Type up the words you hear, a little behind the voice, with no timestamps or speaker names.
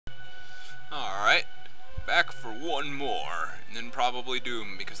back for one more, and then probably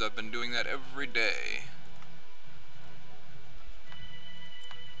doom, because I've been doing that every day.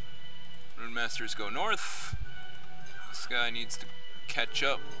 Rune Masters go north. This guy needs to catch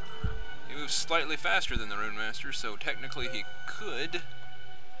up. He moves slightly faster than the Rune Master, so technically he could.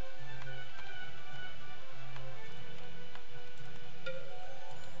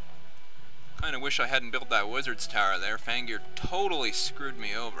 Kinda wish I hadn't built that Wizard's Tower there. Fangir totally screwed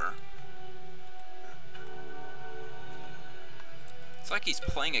me over. It's like he's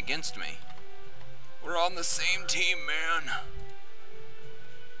playing against me. We're on the same team, man.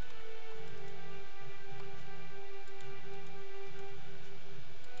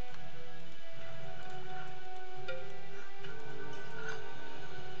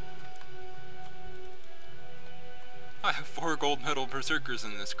 I have 4 gold medal berserkers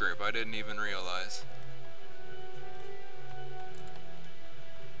in this group. I didn't even realize.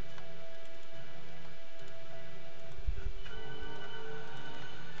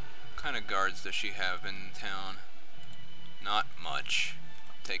 What kind of guards does she have in town? Not much.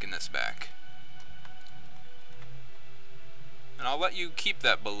 Taking this back. And I'll let you keep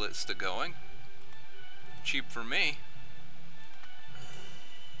that ballista going. Cheap for me.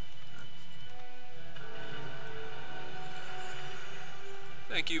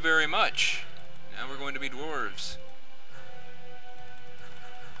 Thank you very much. Now we're going to be dwarves.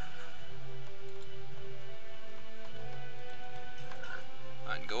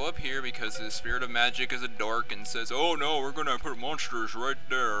 I'd go up here because the Spirit of Magic is a dork and says, oh no, we're gonna put monsters right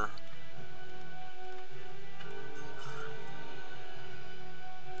there.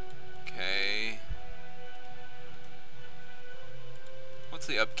 Okay. What's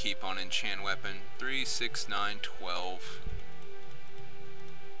the upkeep on enchant weapon? 3, 6, 9, 12.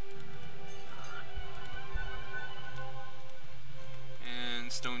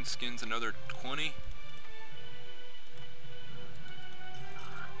 Stone skins another 20.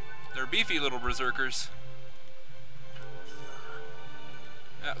 They're beefy little berserkers.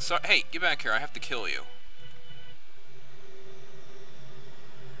 Hey, get back here. I have to kill you.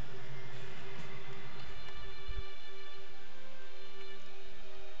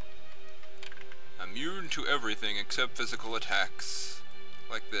 Immune to everything except physical attacks.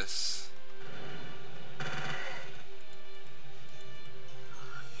 Like this.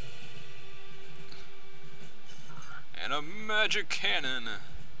 And a magic cannon.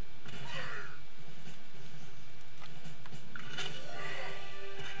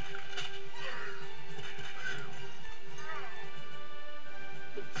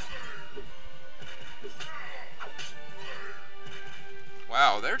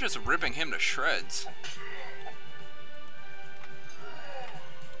 Wow, they're just ripping him to shreds.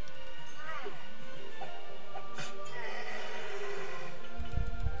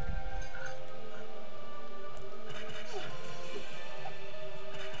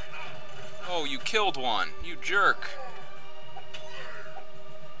 Oh, you killed one, you jerk.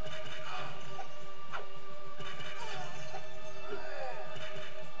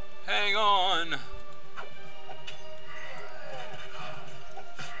 Hang on.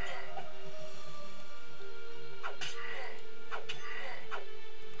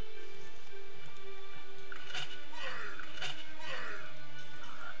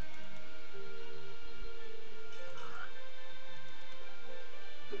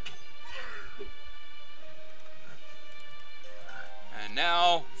 And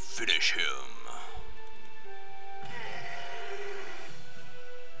now, finish him.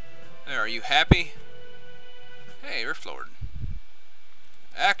 There, are you happy? Hey, Riftlord.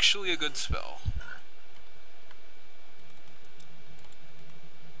 Actually a good spell.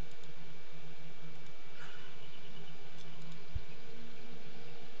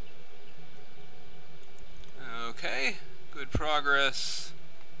 Okay, good progress.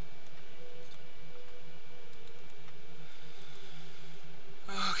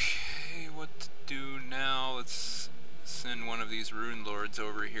 Okay, what to do now? Let's send one of these rune lords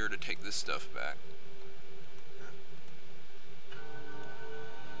over here to take this stuff back.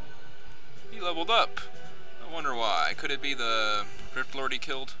 He leveled up. I wonder why. Could it be the Rift Lord he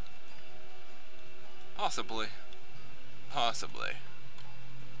killed? Possibly. Possibly.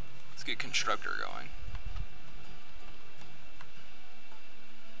 Let's get Constructor going.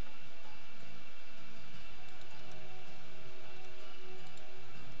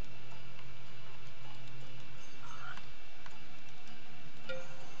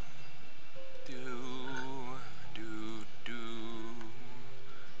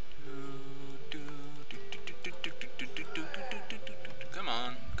 Come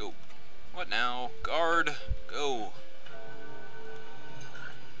on, go. What now? Guard, go.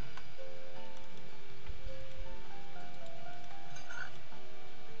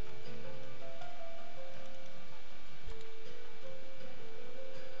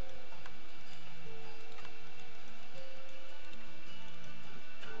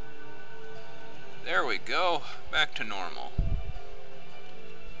 There we go. Back to normal.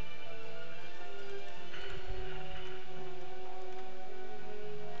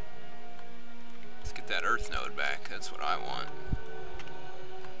 Let's get that earth node back. That's what I want.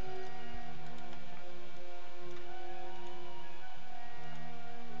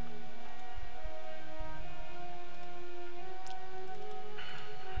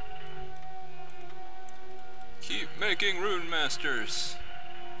 Keep making rune masters.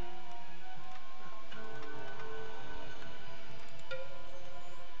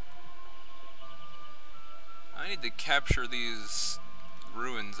 I need to capture these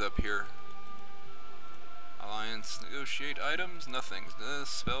ruins up here. Alliance, negotiate items, nothing.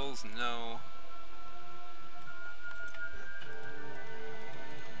 Spells, no.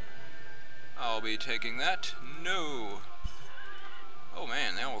 I'll be taking that. No. Oh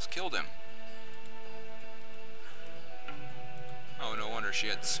man, they almost killed him. Oh, no wonder she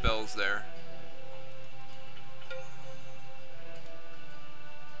had spells there.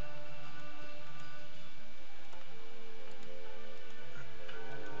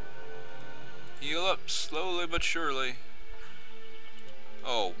 Heal up slowly but surely.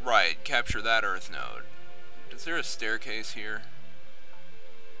 Oh, right. Capture that earth node. Is there a staircase here?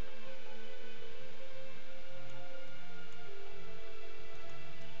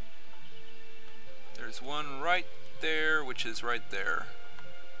 There's one right there, which is right there.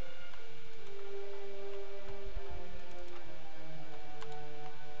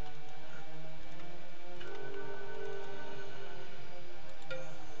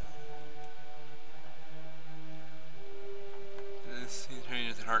 This is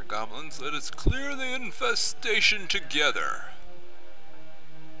training the heart goblins. Let us clear the infestation together.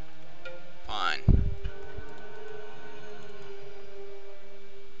 Fine.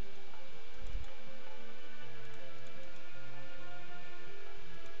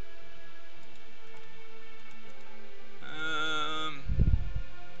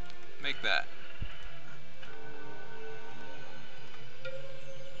 Make that.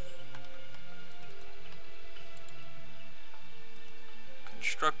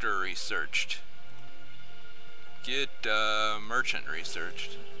 Constructor researched. Get merchant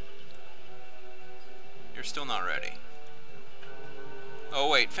researched. You're still not ready. Oh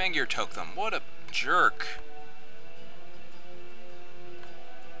wait, Fangir took them. What a jerk.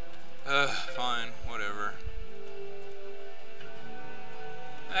 Fine, whatever.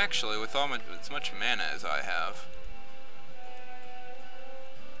 Actually, with as much mana as I have,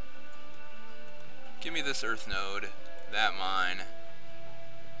 give me this earth node. That mine.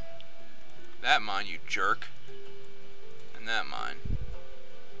 That mine, you jerk. And that mine.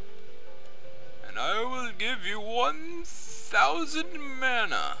 And I will give you 1,000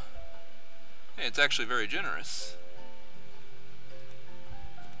 mana. Hey, it's actually very generous.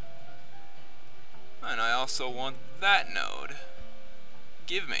 And I also want that node.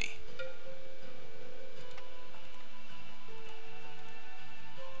 Give me.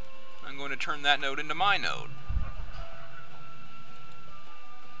 I'm going to turn that node into my node.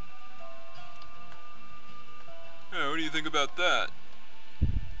 Oh, what do you think about that?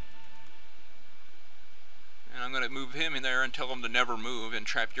 And I'm going to move him in there and tell him to never move and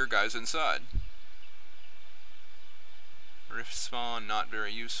trap your guys inside. Rift spawn, not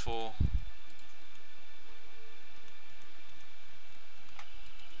very useful.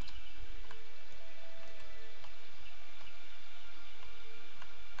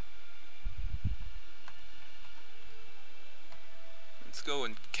 Let's go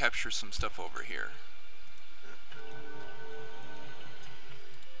and capture some stuff over here.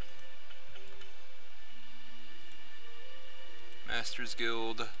 Masters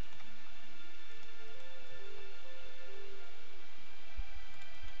Guild.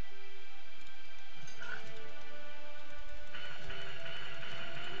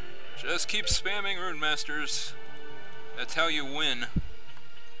 Just keep spamming Rune Masters. That's how you win.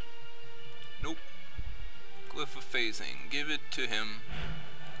 Nope. Glyph of Phasing. Give it to him.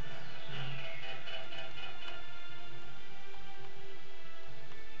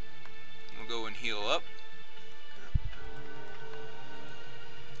 We'll go and heal up.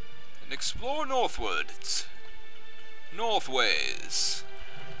 And explore northwards. Northways.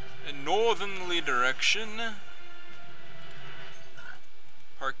 In northernly direction.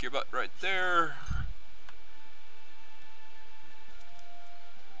 Park your butt right there.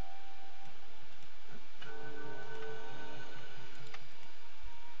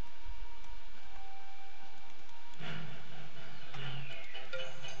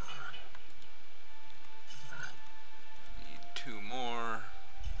 Need 2 more.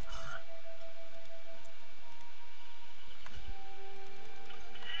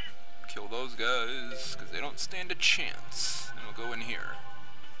 Kill those. those guys, because they don't stand a chance. And we'll go in here.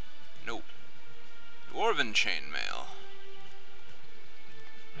 Nope. Dwarven chainmail.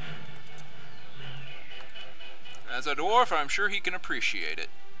 As a dwarf, I'm sure he can appreciate it.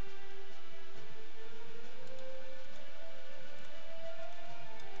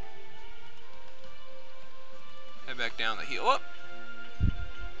 Head back down the heal up.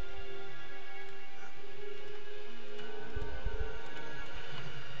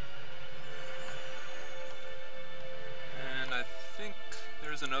 And I think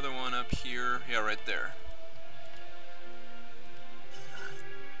there's another one up here. Yeah, right there.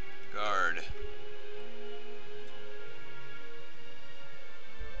 Guard.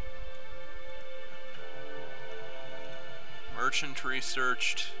 Merchant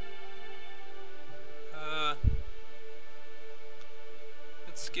researched.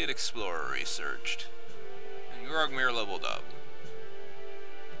 Let's get Explorer researched. And Grogmir leveled up.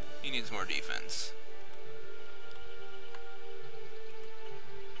 He needs more defense.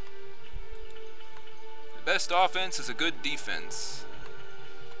 The best offense is a good defense.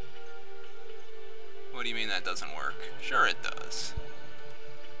 What do you mean that doesn't work? Sure it does.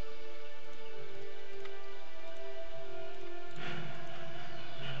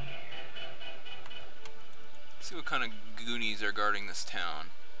 See what kind of goonies are guarding this town.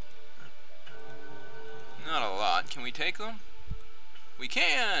 Not a lot. Can we take them? We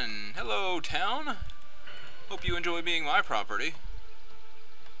can! Hello, town! Hope you enjoy being my property.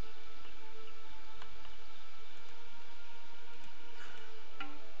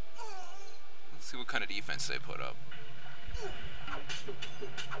 Let's see what kind of defense they put up.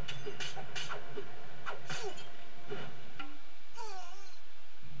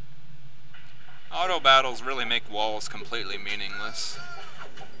 Auto battles really make walls completely meaningless,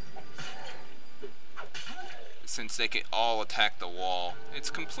 since they can all attack the wall. It's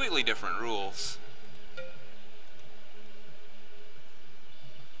completely different rules.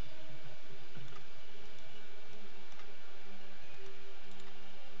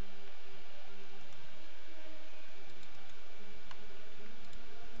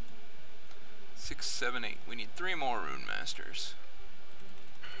 Six, 7, 8. We need 3 more Rune Masters.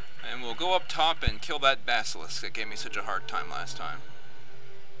 And we'll go up top and kill that basilisk that gave me such a hard time last time.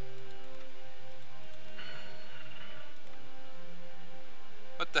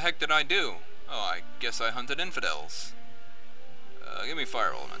 What the heck did I do? Oh, I guess I hunted infidels. Give me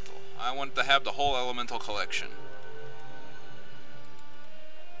Fire Elemental. I want to have the whole elemental collection.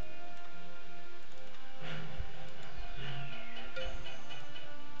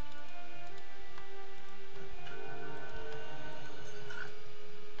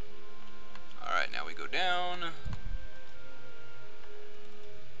 Alright, now we go down.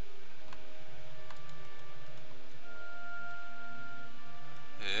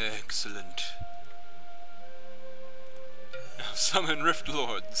 Excellent. Now summon Rift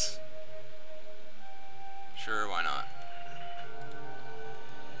Lords. Sure, why not?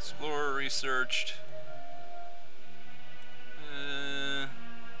 Explorer researched.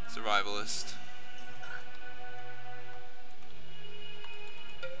 Survivalist.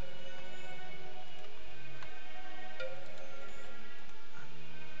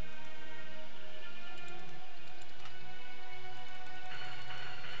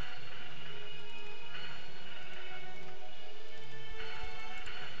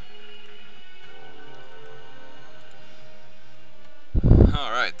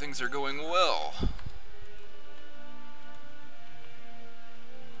 Alright, things are going well.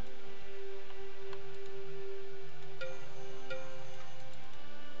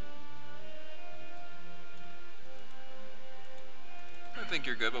 I think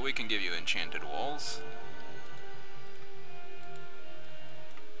you're good, but we can give you enchanted walls.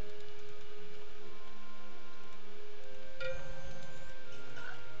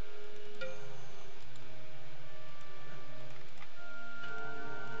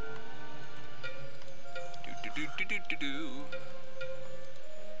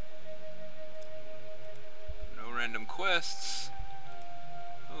 No random quests.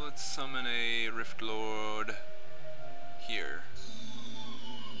 So let's summon a Rift Lord here.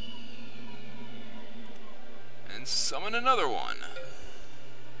 And summon another one.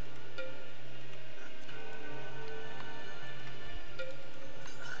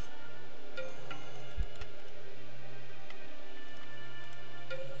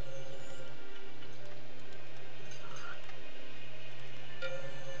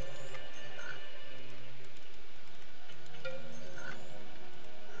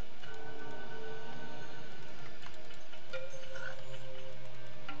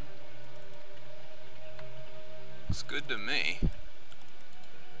 Looks good to me.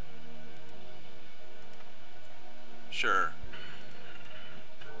 Sure.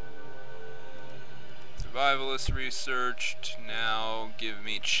 Survivalist researched. Now give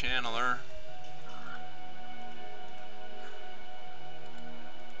me Channeler.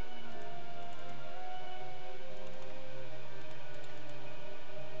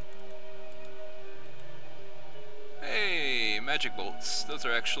 Hey, magic bolts. Those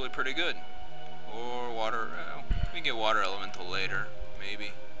are actually pretty good. Or water. We can get water elemental later,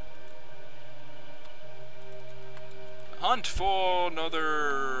 maybe. Hunt for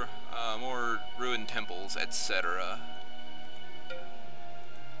another, more ruined temples, etc.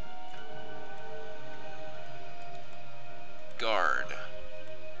 Guard.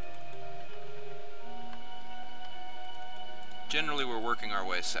 Generally, we're working our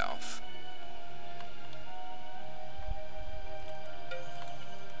way south.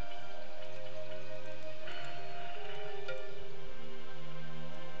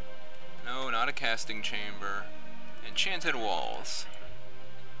 No, not a casting chamber. Enchanted walls.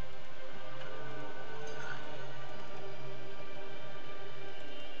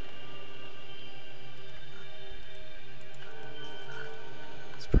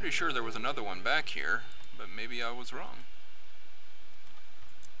 I was pretty sure there was another one back here, but maybe I was wrong.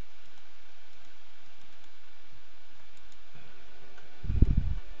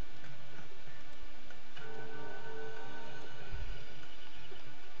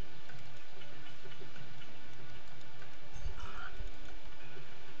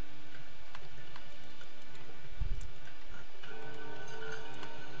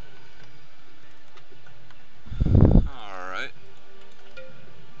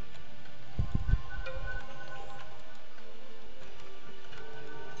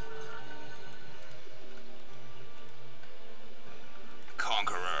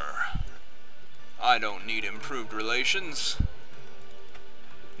 I don't need improved relations.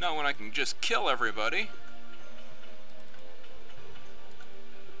 Not when I can just kill everybody.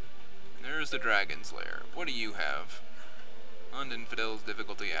 There's the dragon's lair. What do you have? On Infidel's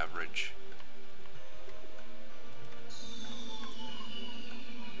difficulty average.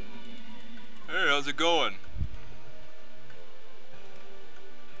 Hey, how's it going?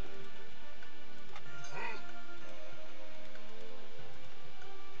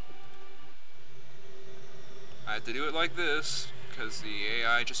 I have to do it like this, because the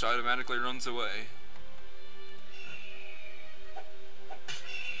AI just automatically runs away.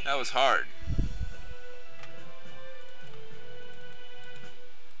 That was hard.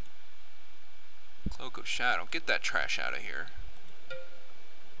 Cloak of Shadow. Get that trash out of here.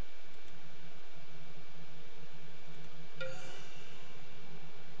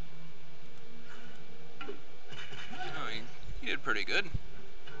 Oh, he did pretty good.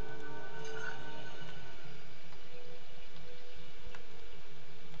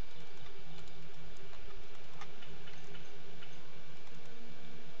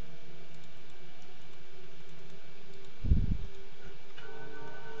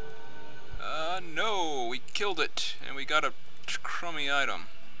 No, we killed it, and we got a crummy item.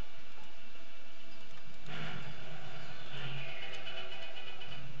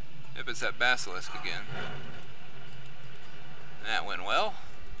 Yep, it's that basilisk again. That went well.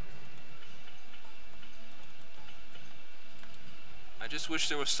 I just wish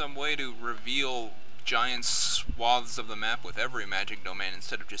there was some way to reveal giant swaths of the map with every magic domain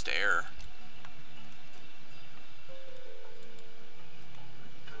instead of just air.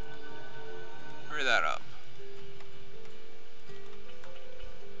 Hurry that up.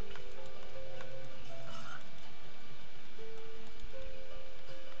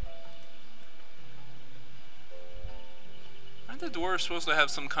 Aren't the dwarves supposed to have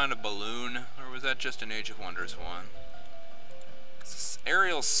some kind of balloon, or was that just an Age of Wonders one? This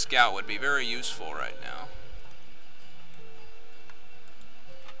aerial scout would be very useful right now.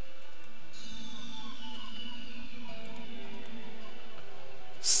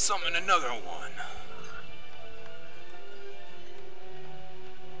 Summon another one.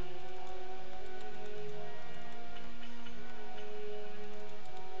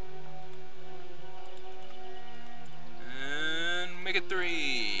 And make it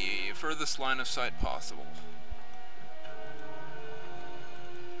 3. Furthest line of sight possible.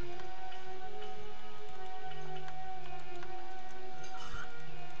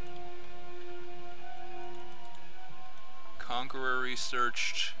 Conqueror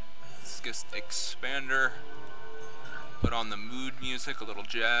researched. Let's get expander. Put on the mood music, a little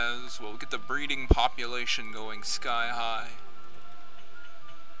jazz. We'll get the breeding population going sky high.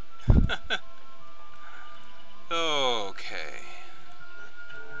 Okay.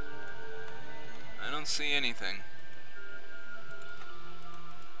 I don't see anything.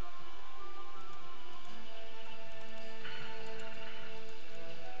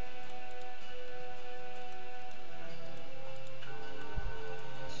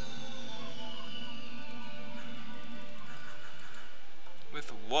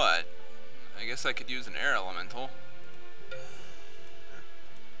 what? I guess I could use an air elemental.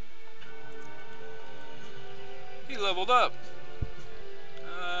 He leveled up.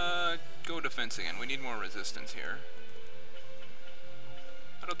 Go defense again. We need more resistance here.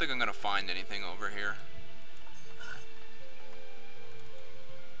 I don't think I'm gonna find anything over here.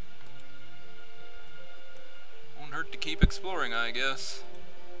 Won't hurt to keep exploring, I guess.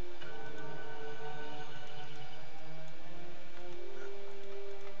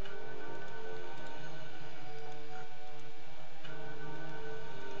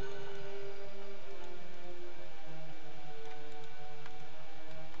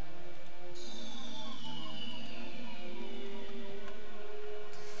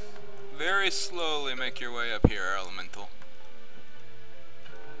 Very slowly make your way up here, Elemental.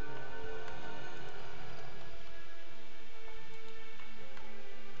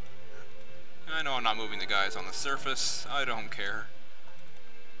 I know I'm not moving the guys on the surface. I don't care.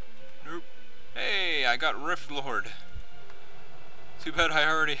 Nope. Hey, I got Rift Lord. Too bad I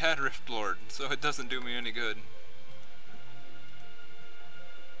already had Rift Lord, so it doesn't do me any good.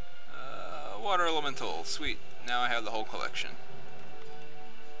 Water Elemental. Sweet. Now I have the whole collection.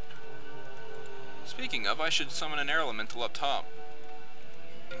 Speaking of, I should summon an air elemental up top.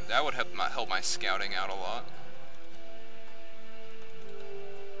 That would help my scouting out a lot.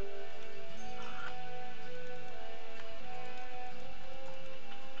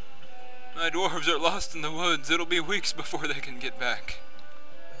 My dwarves are lost in the woods. It'll be weeks before they can get back.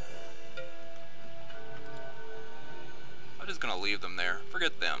 I'm just gonna leave them there.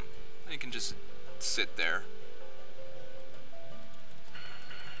 Forget them. They can just sit there.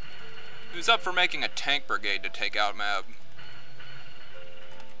 Who's up for making a tank brigade to take out Mab?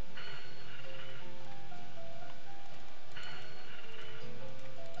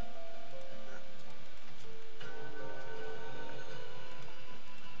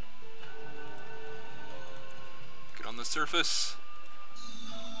 Get on the surface.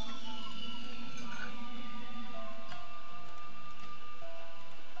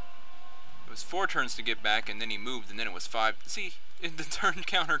 It was 4 turns to get back, and then he moved, and then it was 5. See? The turn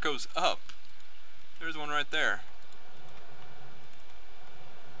counter goes up. There's one right there.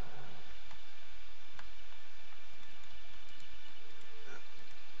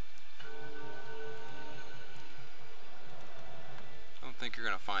 I don't think you're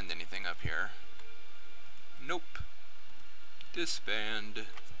gonna find anything up here. Nope. Disband.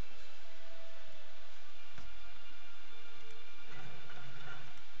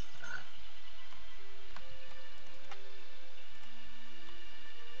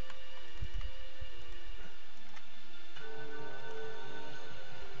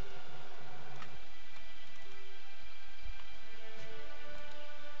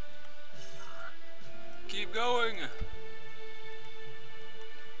 Keep going.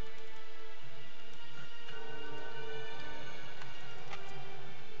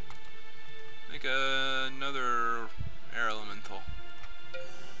 Make another air elemental.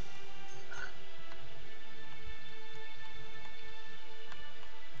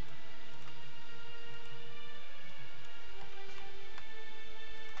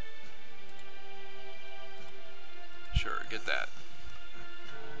 Sure, get that.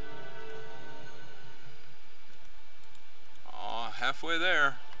 Halfway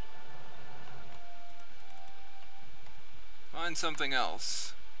there. Find something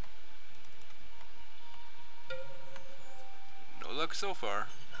else. No luck so far.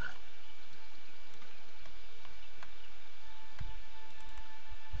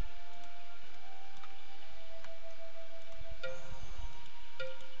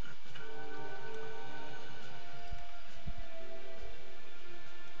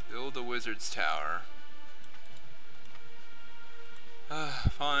 Build a wizard's tower.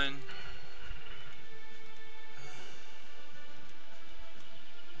 Fine.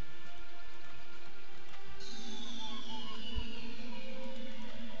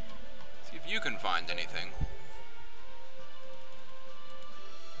 See if you can find anything.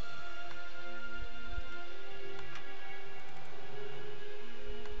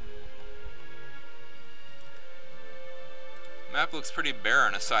 Map looks pretty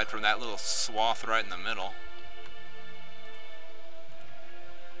barren aside from that little swath right in the middle.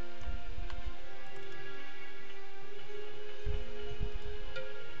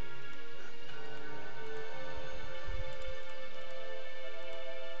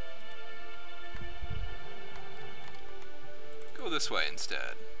 This way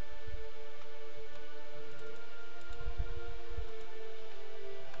instead.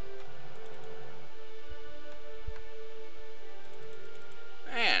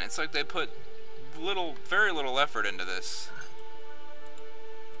 Man, it's like they put very little effort into this.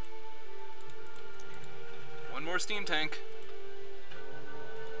 more steam tank.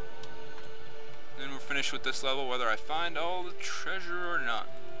 Then we're finished with this level, whether I find all the treasure or not.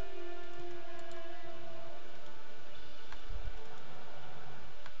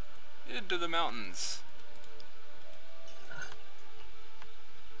 Into the mountains.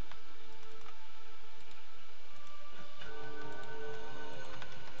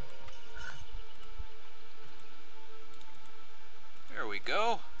 There we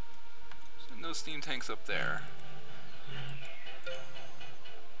go. Send those steam tanks up there.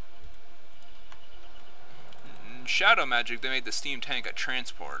 In Shadow Magic, they made the steam tank a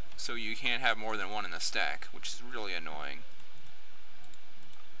transport, so you can't have more than one in the stack, which is really annoying.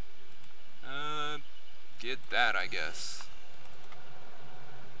 Get that, I guess.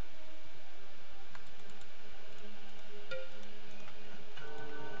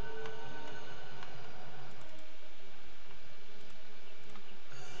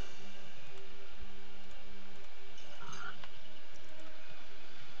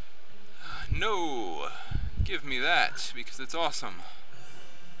 No! Give me that, because it's awesome.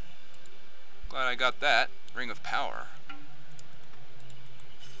 Glad I got that. Ring of Power.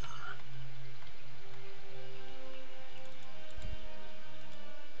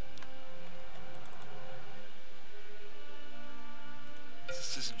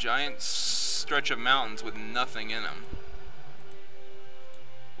 It's this giant stretch of mountains with nothing in them.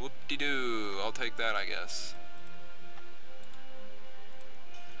 Whoop-de-doo. I'll take that, I guess.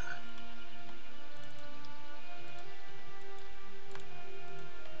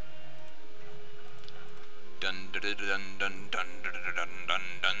 Dun dun dun dun dun dun dun dun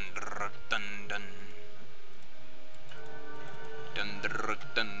dun dun dun. Dun dun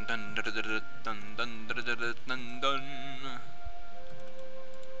dun dun dun dun dun dun.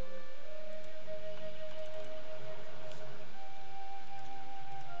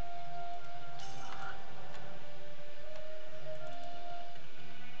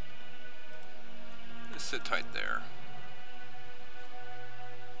 Just sit tight there.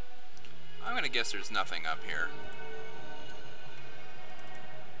 I'm gonna guess there's nothing up here.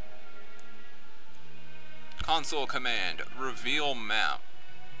 Console command, reveal map.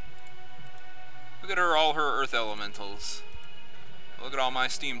 Look at all her earth elementals. Look at all my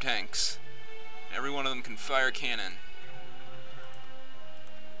steam tanks. Every one of them can fire cannon.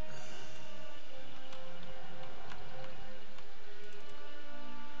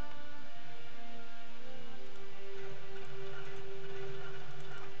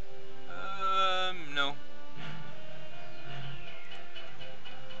 No.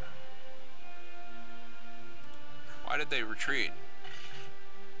 Why did they retreat?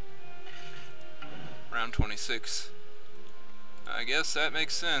 Round 26. I guess that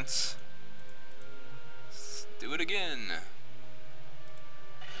makes sense. Let's do it again.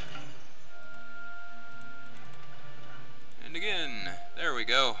 And again. There we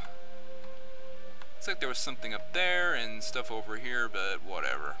go. Looks like there was something up there and stuff over here, but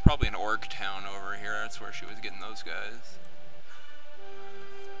whatever. Probably an orc town over here. That's where she was getting those guys.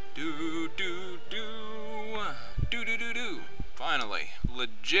 Do do do do do do do. Finally,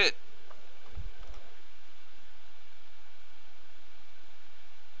 legit.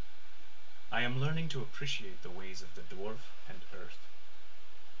 I am learning to appreciate the ways of the dwarf and earth.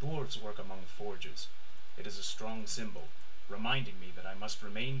 Dwarves work among forges. It is a strong symbol, reminding me that I must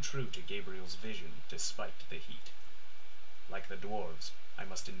remain true to Gabriel's vision despite the heat. Like the dwarves, I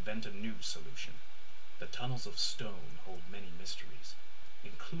must invent a new solution. The tunnels of stone hold many mysteries,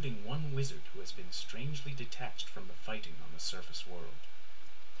 including one wizard who has been strangely detached from the fighting on the surface world.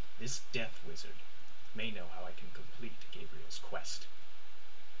 This death wizard may know how I can complete Gabriel's quest.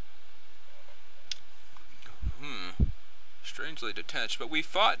 Strangely detached, but we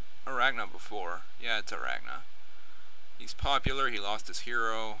fought Arachna before. Yeah, it's Arachna. He's popular, he lost his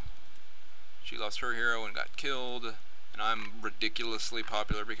hero. She lost her hero and got killed. And I'm ridiculously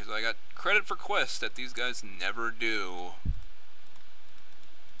popular because I got credit for quests that these guys never do.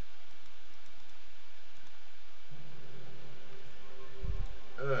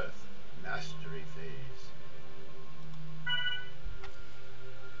 Earth, mastery phase.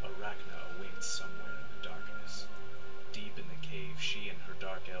 Arachna awaits somewhere in the darkness. Deep in the cave, she and her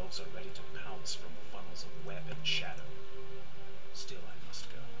dark elves are ready to pounce from funnels of web and shadow. Still, I must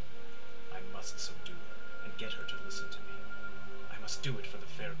go. I must subdue her and get her to listen to me. I must do it for the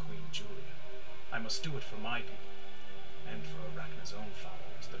fair Queen Julia. I must do it for my people, and for Arachna's own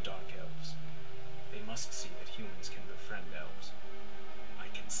followers, the Dark Elves. They must see that humans can befriend elves. I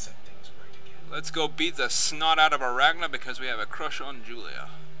can set things right again. Let's go beat the snot out of Arachna because we have a crush on Julia.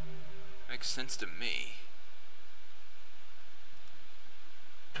 Makes sense to me.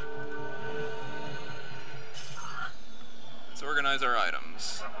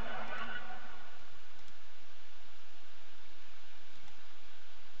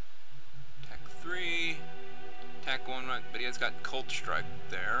 that cult strike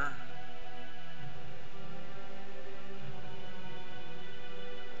there.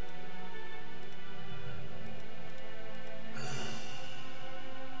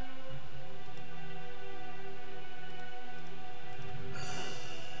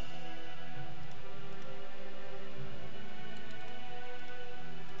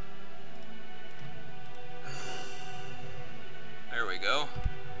 There we go.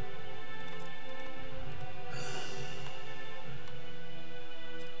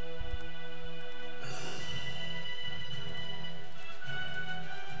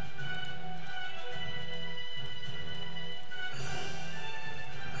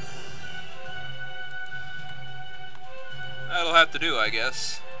 That'll have to do, I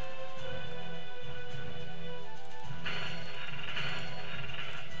guess.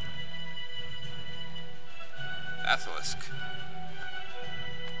 Basilisk.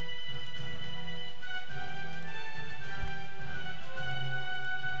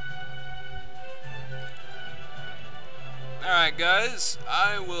 Alright guys,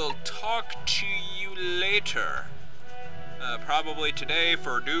 I will talk to you later. Probably today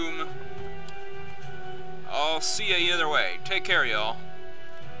for Doom. I'll see ya either way. Take care, y'all.